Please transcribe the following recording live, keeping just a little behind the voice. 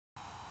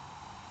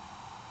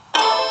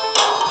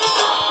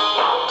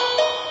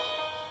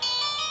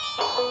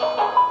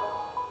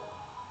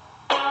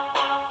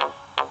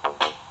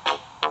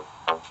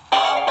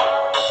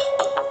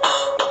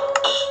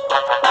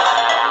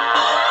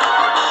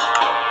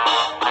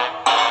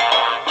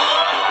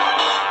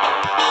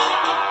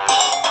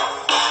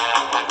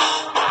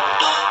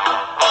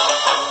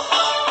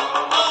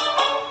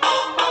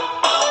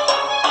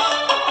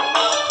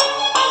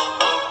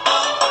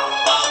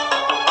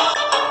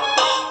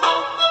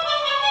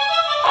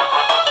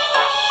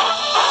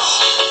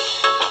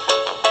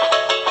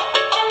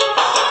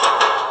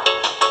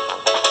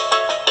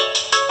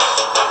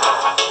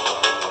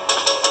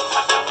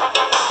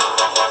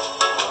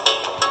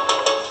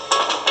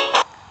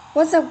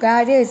What's up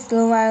guys, this is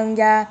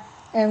Lumanga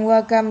and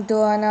welcome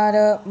to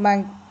another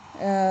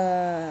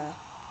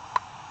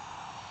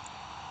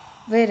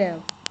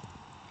video.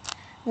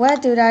 Well,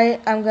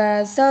 today I'm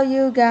gonna show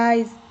you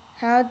guys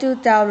how to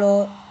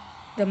download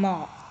the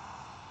mod.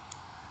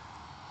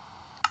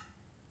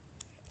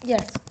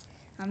 Yes,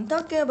 I'm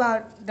talking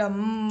about the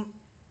mod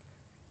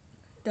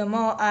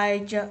I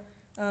just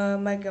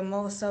make a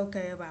mod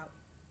okay about,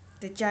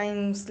 the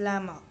giant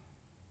slam mod.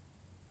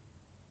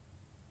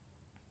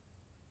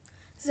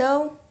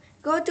 So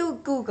go to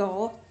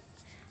Google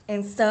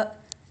and search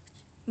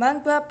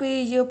Minecraft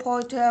PU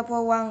Pointer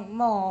for one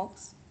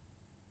mods,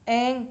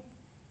 and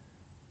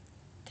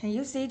can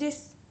you see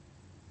this?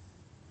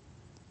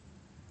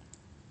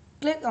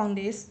 Click on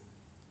this.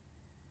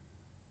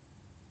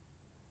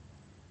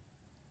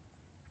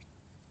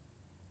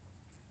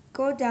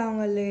 Go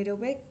down a little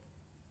bit.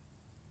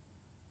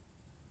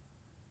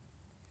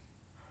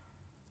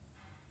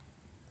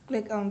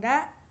 Click on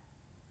that.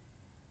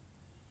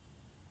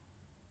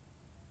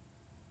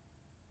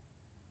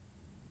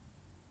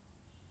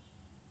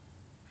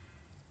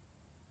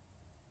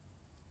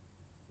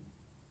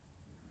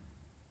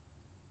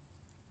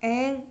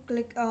 And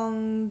click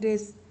on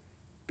this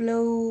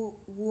blue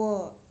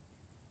word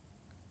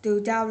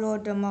to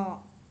download the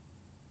mod.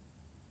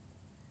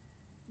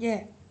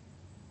 Yeah.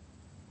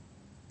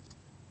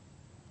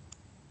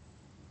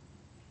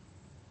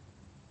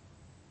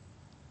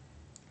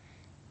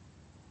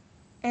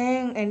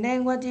 And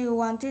then what you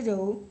want to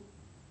do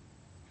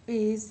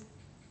is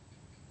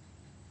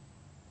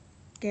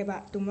get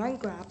back to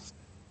Minecraft.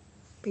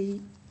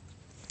 P.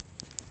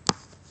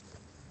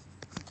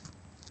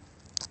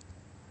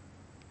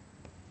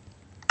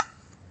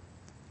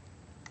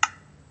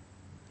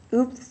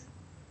 Oops.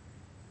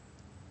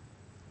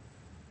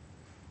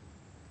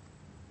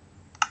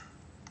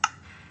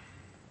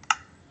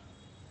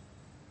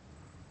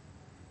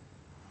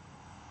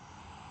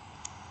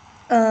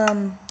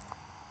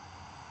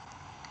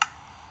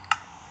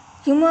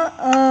 You must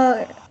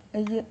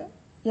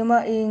you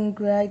must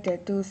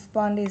integrate to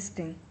spawn this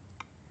thing.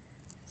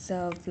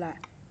 So flat.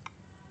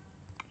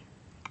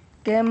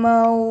 Game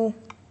mode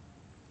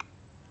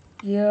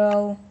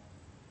 0.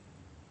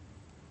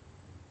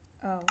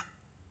 Oh.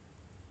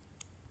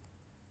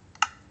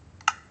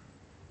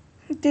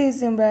 This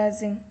is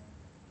embarrassing.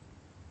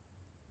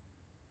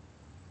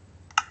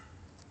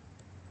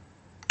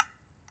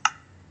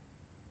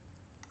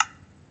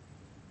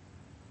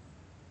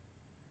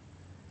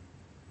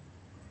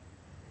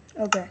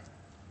 Okay.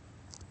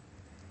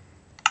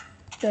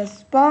 The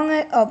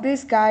spawner of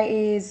this guy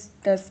is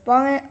the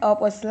spawner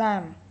of a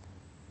slime.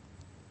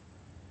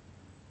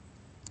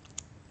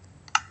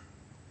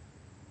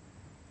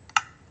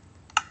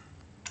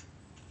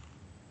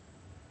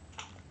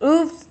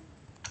 Oops!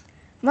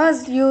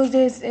 Must use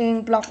this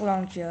in block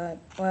launcher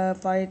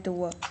for it to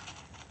work.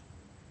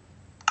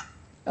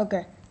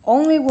 Okay,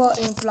 only work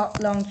in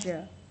block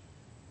launcher.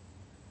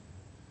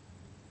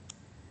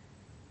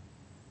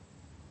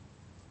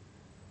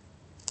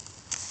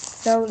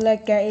 So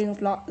let's get in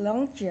block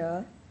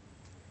launcher.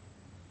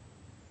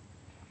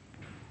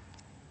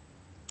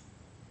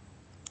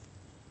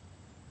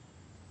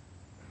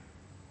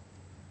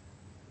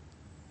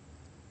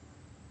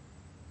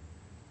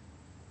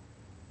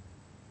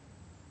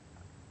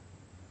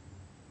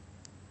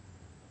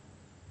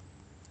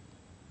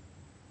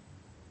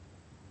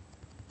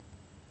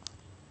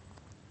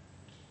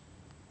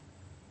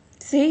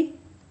 See,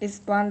 it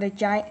spawned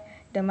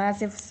the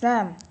massive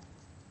slime.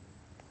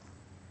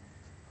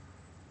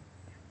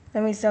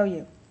 Let me show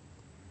you.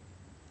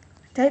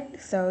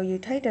 So you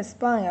take the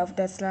spawn of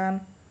the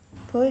slime,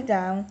 pull it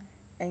down,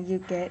 and you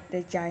get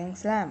the giant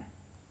slime.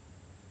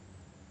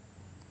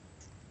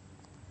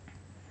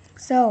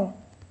 So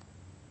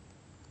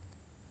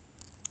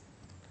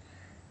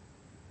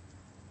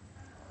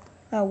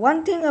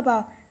one thing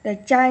about the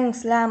giant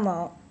slime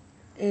mod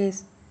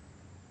is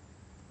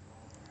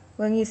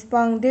when you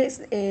spawn this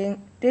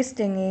thing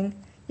in,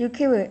 you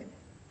kill it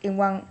in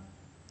one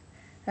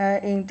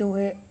into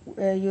it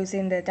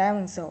using the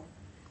diamond sword.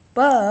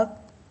 But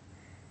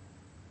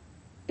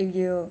if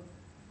you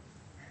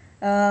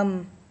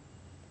get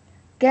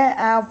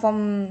out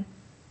from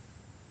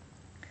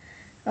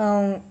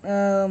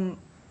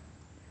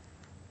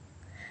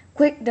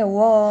quit the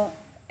wall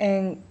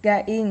and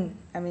get in,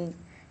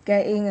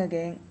 get in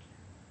again,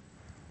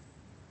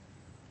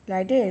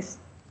 like this,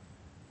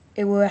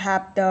 it will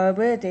have the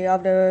ability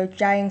of the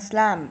giant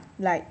slime,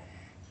 like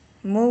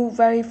move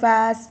very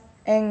fast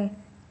and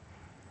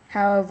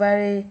have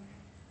a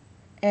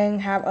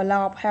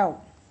lot of health.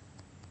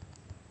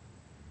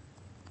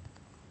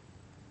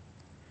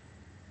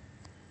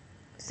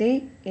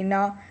 See, it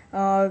not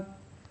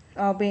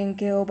being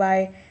killed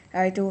by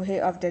 2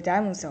 hit of the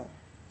diamond sword.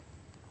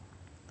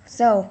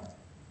 So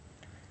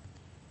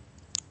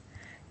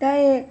that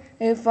is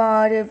it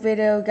for this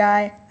video,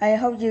 guys. I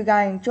hope you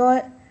guys enjoy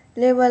it.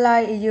 Leave a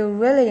like if you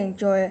really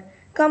enjoy it.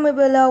 Comment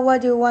below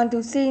what you want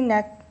to see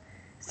next.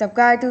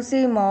 Subscribe to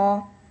see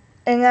more.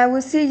 And I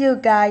will see you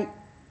guys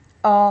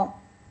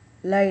all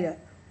later.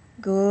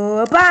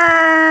 Goodbye.